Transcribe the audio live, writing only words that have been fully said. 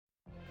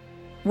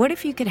What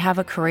if you could have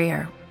a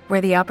career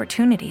where the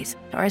opportunities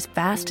are as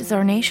vast as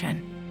our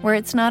nation, where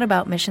it's not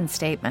about mission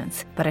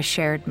statements, but a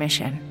shared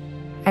mission?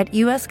 At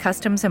U.S.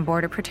 Customs and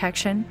Border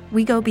Protection,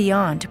 we go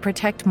beyond to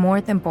protect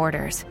more than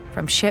borders.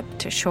 From ship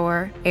to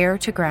shore, air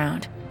to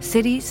ground,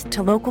 cities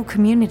to local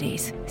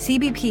communities,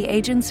 CBP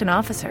agents and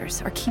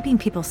officers are keeping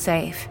people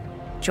safe.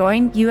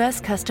 Join U.S.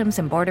 Customs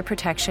and Border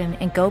Protection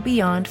and go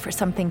beyond for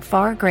something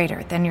far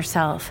greater than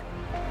yourself.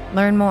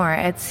 Learn more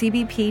at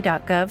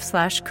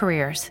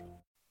cbp.gov/careers.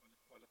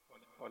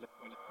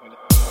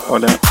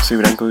 Hola, soy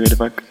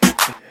BrankoMusic.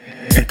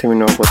 Este es mi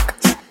nuevo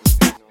podcast.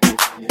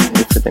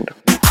 Disfrútenlo.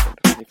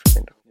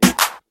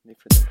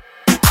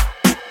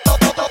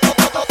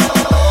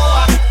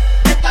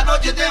 Esta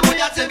noche te voy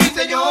a hacer mi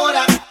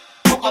señora.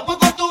 Poco a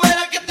poco tú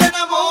verás que te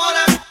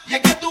enamoras. Y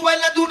es que tú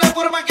bailas de una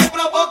forma que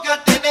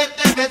provoca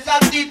tenerte,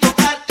 besarte y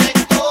tocarte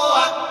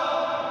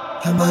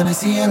toda.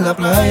 Amanecí en la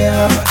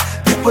playa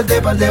después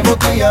de par de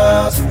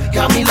botellas, y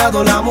a mi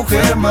lado la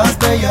mujer más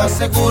bella.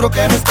 Seguro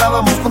que no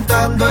estábamos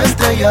contando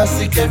estrellas,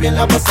 y que bien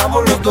la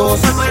pasamos los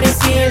dos.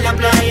 Amanecí en la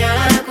playa,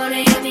 con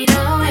ella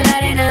tirado en la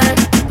arena.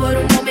 Por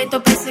un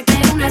momento pensé que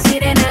era una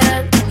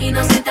sirena, y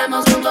nos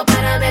sentamos juntos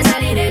para ver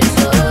salir el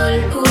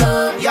sol.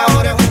 Y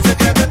ahora es un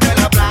secreto entre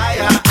la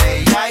playa,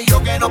 ella y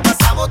yo, que nos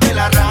pasamos de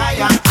la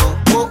raya.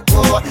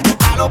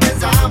 Nunca lo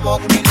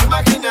pensamos, ni lo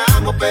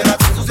imaginamos, pero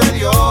así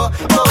sucedió.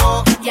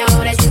 Y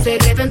ahora es un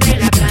secreto entre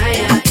la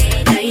playa,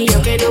 ella y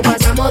yo, que nos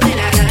pasamos de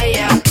la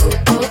raya.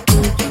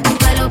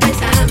 Nunca lo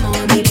pensamos,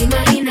 ni lo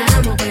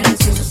imaginamos, pero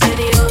así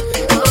sucedió.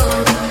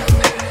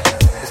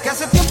 Es que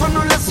hace tiempo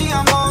no lo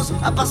hacíamos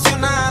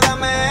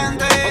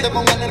apasionadamente. No te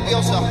pongas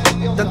nerviosa.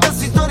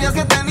 Tantas historias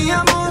que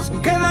teníamos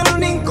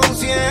quedaron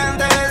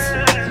inconscientes.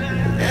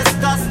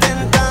 Estás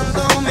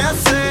tentándome a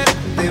hacer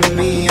de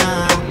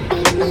mía.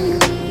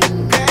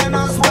 Que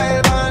nos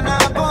vuelvan a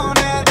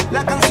poner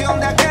la canción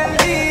de aquel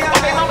día.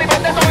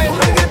 Un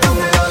reggaetón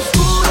en lo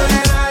oscuro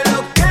era lo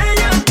que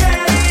yo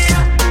quería.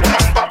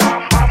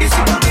 Y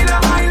si conmigo la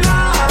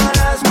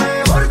bailaras,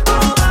 mejor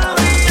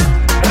todavía.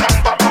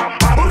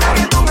 Un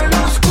reggaetón en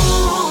lo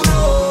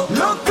oscuro,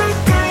 lo que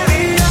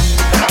quería.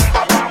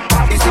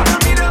 Y si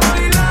conmigo la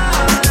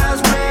bailaras,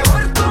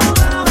 mejor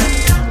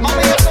todavía.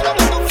 Mami, yo sé lo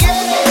que tú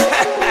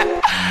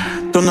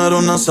quieres. Tú no eres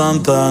una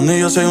santa, ni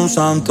yo soy un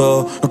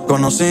santo. Nos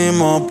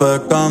conocimos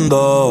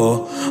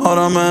pecando.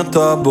 Ahora me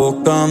estás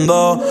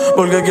buscando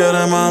porque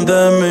quieres más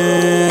de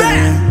mí.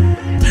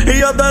 Y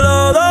yo te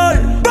lo doy.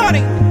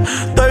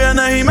 Te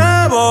vienes y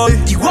me voy.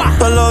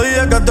 Te lo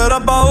dije que te era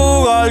pa'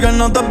 jugar, que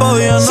no te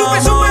podía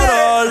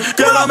enamorar.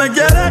 Que ahora me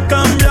quieres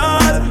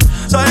cambiar,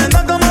 sabiendo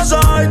cómo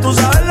soy. Tú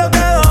sabes lo que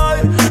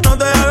doy. No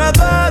te hagas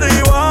estar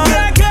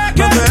igual.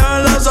 No te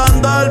hagas la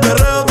santa, el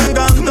perreo te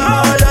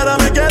encanta. Y ahora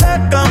me quieres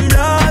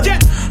cambiar,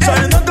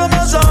 sabiendo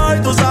cómo soy.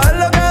 Tú sabes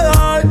lo que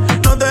doy.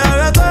 No te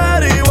hagas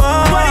estar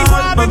igual.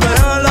 No te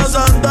hagas la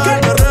santa,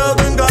 el perreo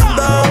te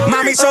encanta.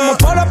 Mami, somos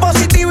polo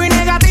positivo y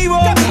negativo.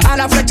 A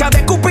la flecha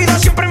de Cupido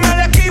siempre me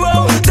la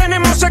esquivo.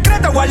 Tenemos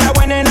secretos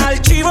guardados en el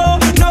archivo.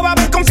 No va a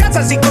haber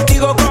confianza si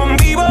contigo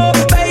convivo.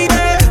 Baby,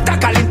 estás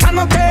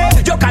calentándote,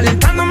 yo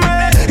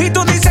calentándome. Y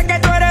tú dices que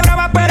tú eres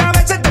brava, pero a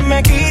veces te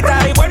me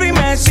quitas y vuelve y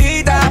me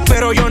citas.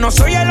 Pero yo no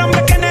soy el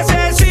hombre que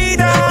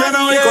necesita. Yo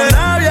no voy con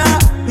rabia,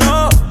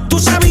 no. Tú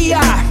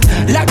sabías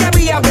la que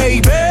había,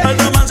 baby.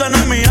 Esta manzana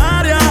es mi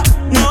área,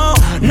 no.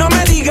 No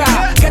me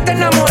digas que te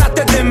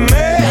enamoraste de mí.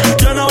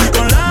 Yo no voy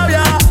con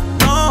rabia,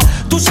 no.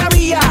 Tú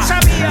sabías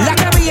la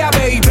que había,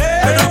 baby.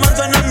 Esta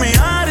manzana es mi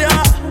área,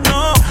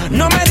 no.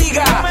 No me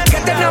digas que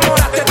te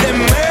enamoraste de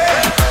mí.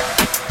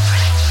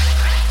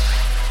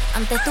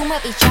 Antes tú me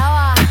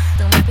pichabas,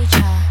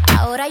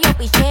 ahora yo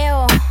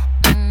picheo.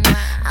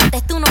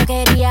 Antes tú no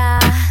querías,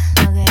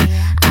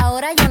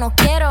 ahora yo no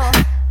quiero.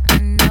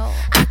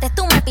 Antes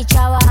tú me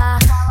pichabas,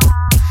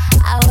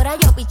 ahora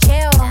yo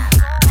picheo.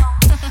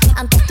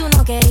 Antes tú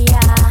no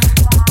querías,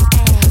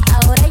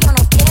 ahora yo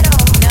no quiero.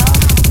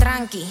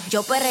 Tranqui,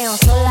 yo perreo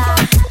sola.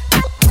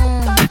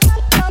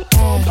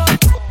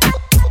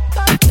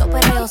 Yo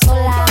perreo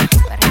sola.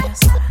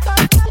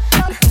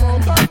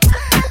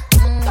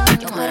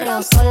 Yo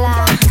perreo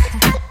sola.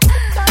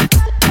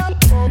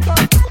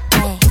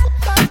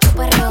 Yo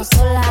perreo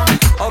sola.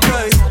 Ok,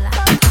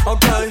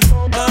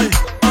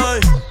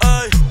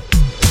 ay.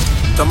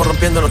 Estamos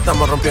rompiendo, no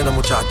estamos rompiendo,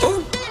 muchachos.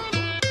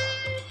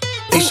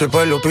 Y si el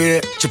pueblo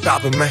pide,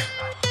 chipápenme.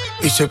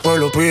 Y si el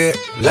pueblo pide,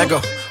 lego.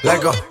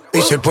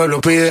 Y si el pueblo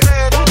pide,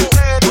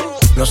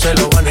 no se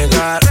lo va a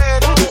negar.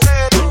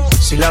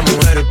 Si la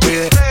mujer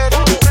pide,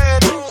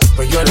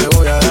 pues yo le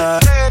voy a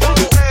dar.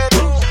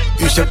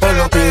 Y si el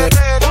pueblo pide,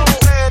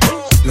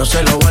 no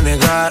se lo va a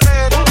negar.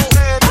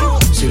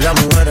 Si la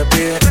mujer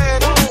pide,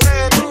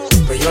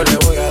 pues yo le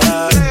voy a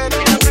dar.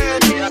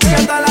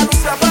 Esta la luz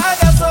se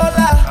apaga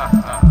sola.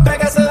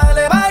 Pégase,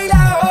 dale,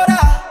 baila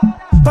ahora.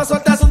 Pa'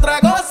 soltarse un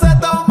trago se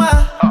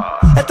toma.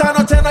 Esta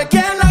noche no hay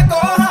quien la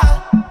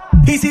coja.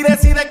 Y si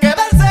decide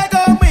quedarse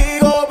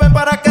conmigo, ven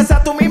para que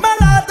sea tú misma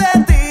la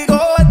testigo.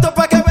 Esto es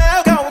pa' que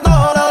veas que aún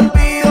no la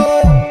olvido.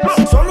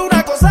 Solo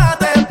una cosa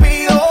te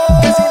pido,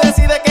 que si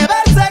decide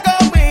quedarse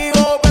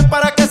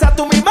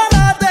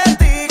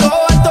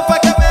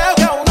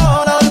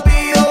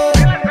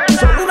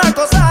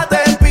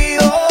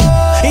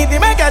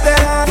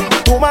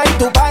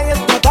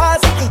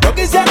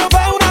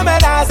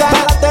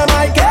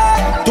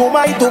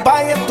y tu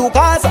país en tu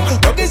casa.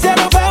 Lo que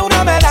hicieron fue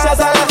una amenaza.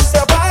 Se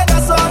apaga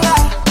sola,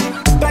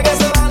 pa' que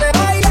se vale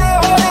baile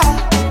ahora.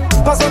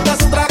 Pa'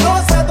 soltarse otra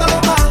cosa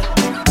toma.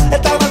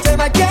 Esta noche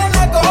no hay quien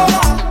la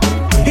coja.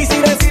 Y si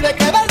decide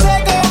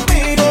quedarse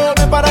conmigo,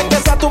 ven para que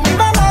sea tú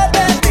misma la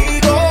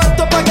testigo.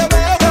 Esto es pa' que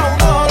me haga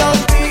uno lo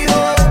olvido.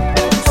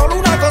 Solo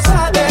una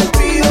cosa te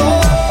pido.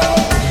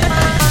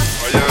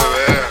 Oye,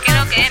 bebé. ¿Qué es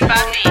lo que es,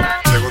 papi?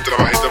 Tengo un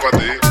trabajito para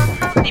ti.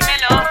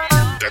 Dímelo.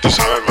 Ya tú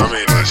sabes, mami,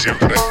 lo de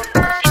siempre.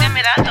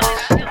 Tírame datos.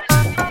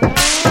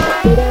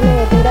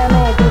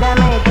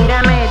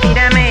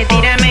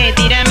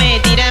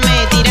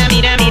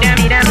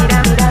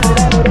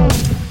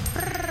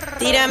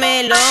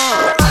 Tíramelo.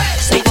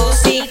 Soy tu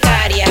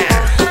sicaria.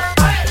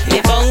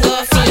 Me pongo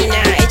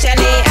fina,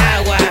 échale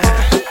agua.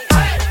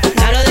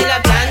 No hablo de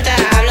la planta,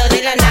 hablo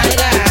de la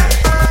nalga.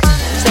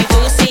 Soy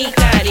tu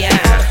sicaria.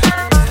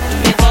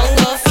 Me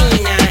pongo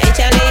fina,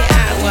 échale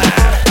agua.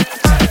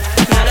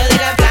 No hablo de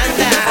la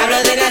planta, hablo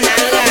de la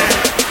nalga.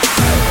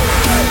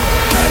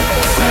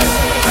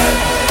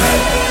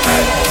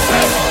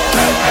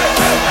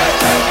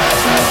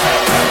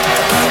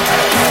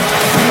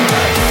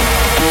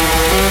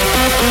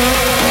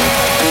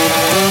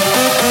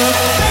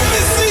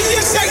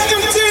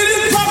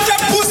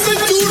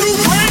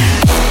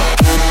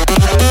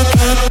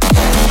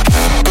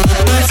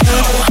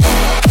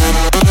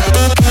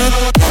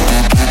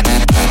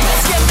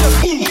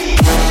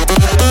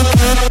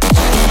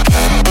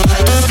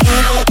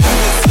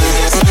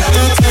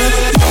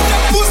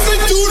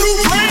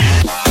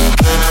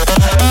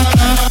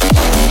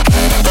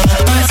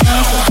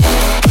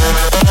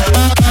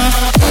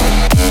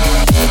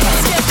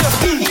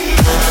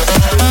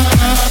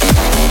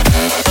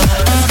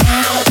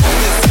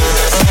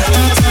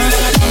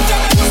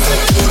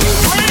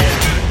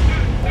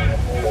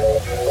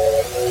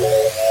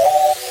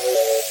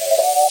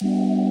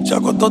 Se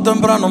acostó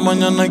temprano,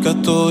 mañana hay que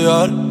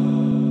estudiar.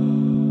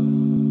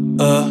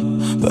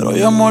 Pero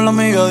llamó a la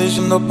amiga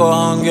diciendo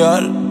pa'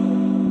 janguear.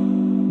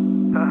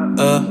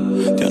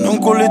 Tiene un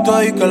culito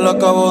ahí que la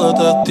acabo de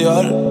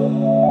testear.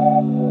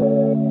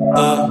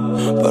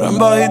 Pero en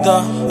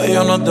bajita,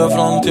 ella no es de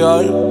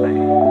frontear.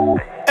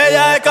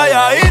 Ella es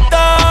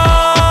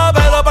calladita,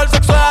 pero para el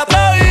sexo es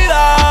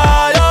atrevida.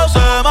 Yo sé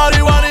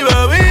marihuana y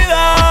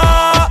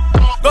bebida,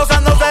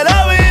 gozándose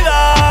la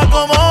vida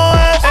como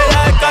es.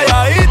 Ella es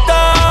calladita,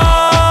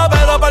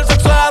 pero para el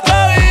sexo es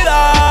atrevida.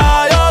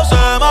 Yo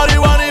sé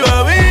marihuana y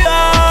bebida,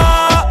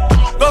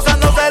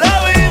 gozándose la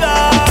vida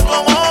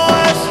como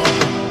es.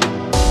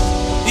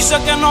 Dice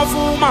que no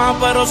fuma,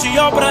 pero si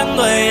yo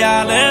prendo,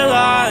 ella le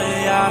da,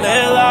 ella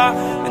le da.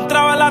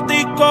 Entraba en la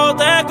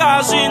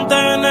discoteca sin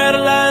tener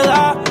la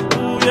edad.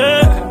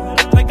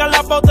 Traiga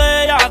las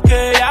botellas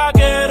que ella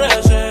quiere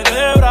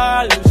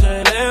celebrar,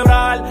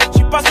 celebrar.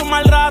 Si pasa un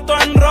mal rato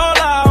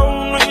enrola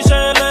uno y se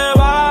le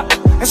va.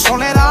 En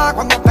soledad,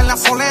 cuando está en la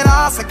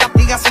soledad, se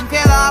castiga sin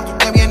piedad. Tú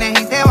te vienes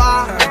y te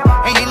vas.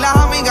 Ella y las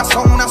amigas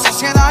son una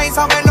sociedad y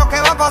saben lo que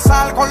va a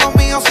pasar con los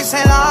míos si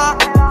se da.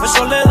 En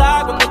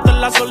soledad, cuando está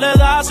en la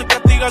soledad, se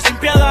castiga sin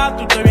piedad.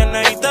 Tú te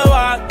vienes y te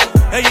vas.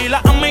 Ella y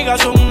las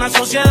amigas son una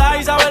sociedad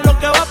y saben lo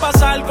que va a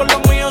pasar con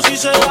los míos si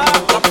se da.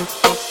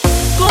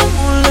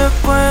 ¿Cómo le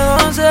puedo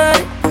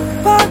hacer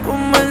para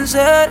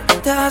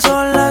convencerte? A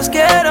solas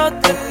quiero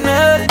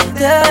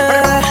tenerte.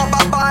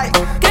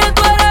 ¿Qué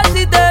tú harás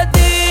si te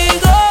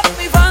digo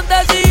mi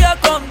fantasía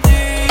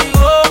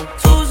contigo?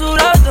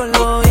 Susurrando el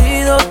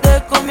oído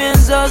te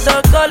comienzas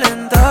a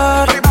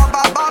calentar.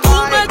 Tú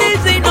me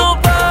dices y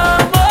nos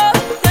vamos,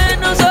 que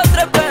nosotros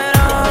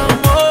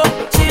esperamos.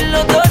 Si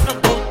los dos nos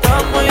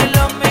gustamos y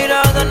la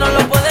mirada no lo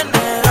pueden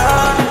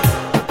negar.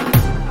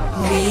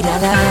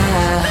 Mírala,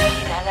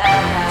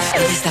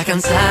 ella está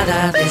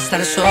cansada de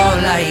estar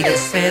sola y de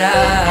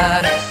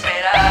esperar.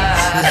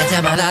 La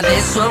llamada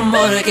de su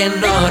amor que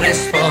no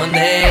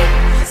responde.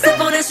 Se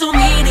pone su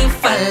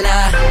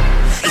minifalda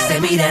y se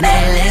mira en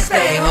el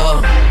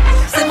espejo.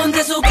 Se monta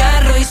en su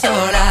carro y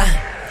sola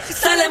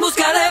sale en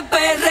busca de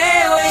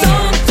perreo. Y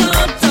tum,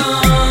 tum,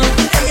 tum.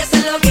 Ella se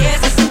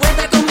enloquece, se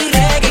encuentra con mi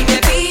reggae y me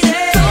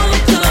pide tum,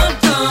 tum,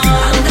 tum.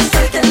 Anda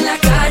suelta en la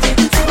calle,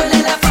 súbele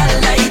la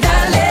falda y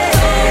dale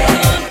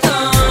tum,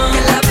 tum.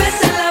 Que la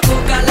bese en la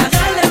boca, la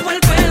jale por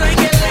el pelo y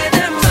que le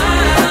dé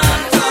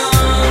más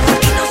tum.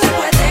 Y no se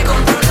puede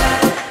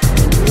controlar.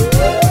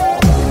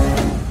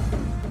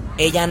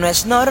 Ella no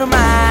es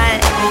normal,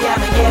 ella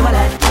me lleva a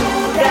la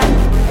altura.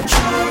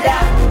 Chula,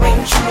 muy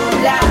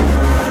chula.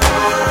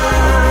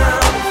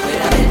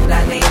 Fuera del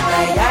planeta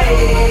ella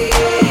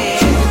es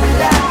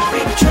chula,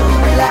 muy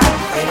chula.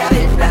 Fuera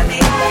del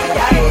planeta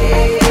ella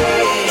es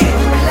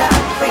chula,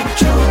 muy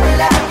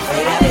chula.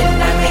 Fuera del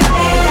planeta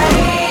ella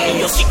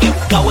es. Yo sí que he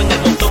buscado en el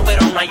mundo,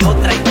 pero no hay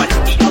otra igual.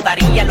 Y yo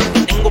daría lo que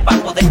tengo para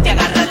poderte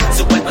agarrar.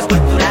 Su cuerpo es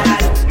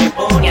cultural, me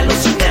pone a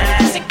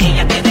alucinar. Sé que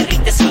ella te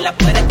derrite si la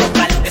puedes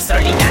tocar.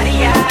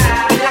 Extraordinaria,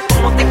 mira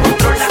cómo te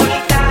controla.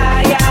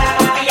 Solitaria,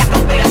 ella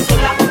campea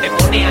sola. Me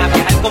pone a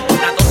viajar como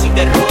una dosis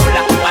de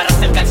rola. Para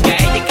acercarse a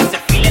ella y que se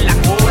file la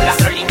cola.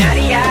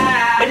 Extraordinaria,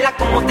 verla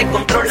cómo te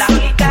controla.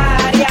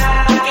 Solitaria,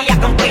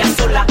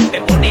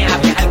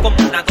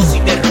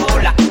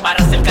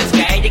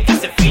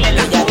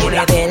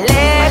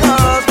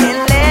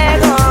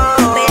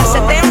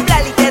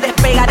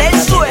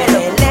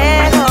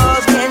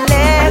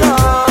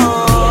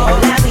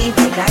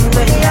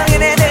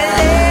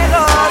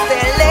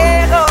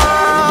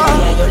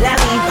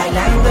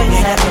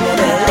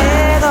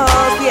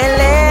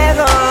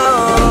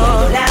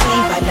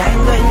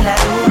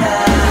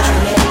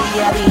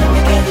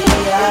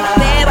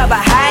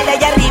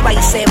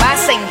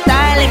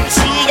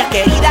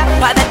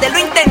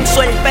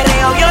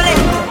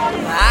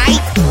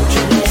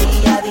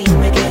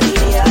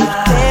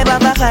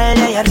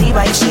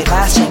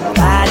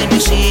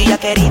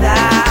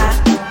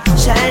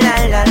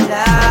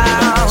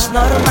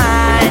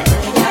 normal.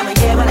 Ella me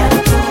lleva a la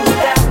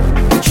chula,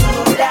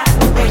 chula,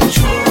 ven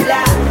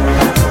chula.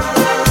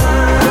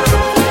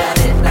 Fuera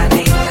del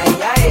planeta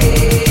ella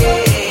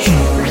es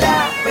chula,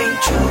 ven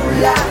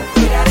chula.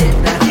 Fuera del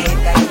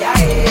planeta ella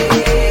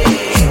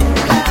es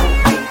chula,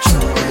 ven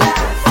chula.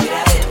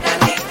 Fuera del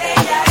planeta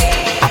ella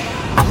es.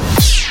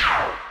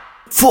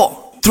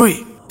 4, 3,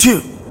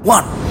 2,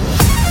 1.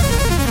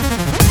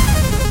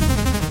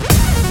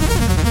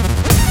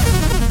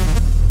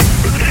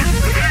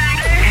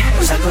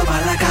 Salgo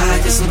para la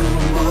calle sin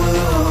rumbo,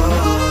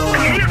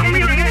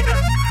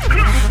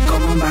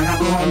 como un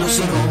vagabundo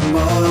sin rumbo.